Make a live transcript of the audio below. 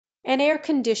An air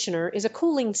conditioner is a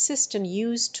cooling system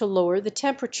used to lower the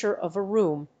temperature of a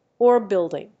room or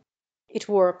building. It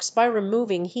works by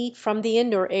removing heat from the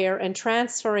indoor air and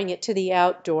transferring it to the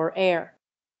outdoor air.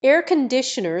 Air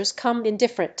conditioners come in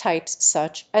different types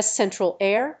such as central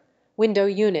air, window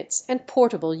units, and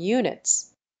portable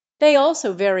units. They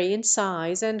also vary in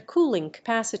size and cooling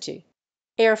capacity.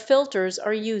 Air filters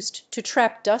are used to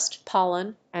trap dust,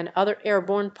 pollen, and other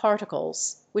airborne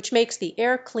particles, which makes the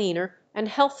air cleaner and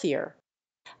healthier.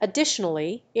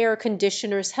 Additionally, air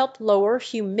conditioners help lower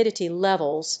humidity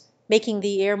levels, making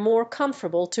the air more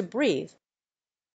comfortable to breathe.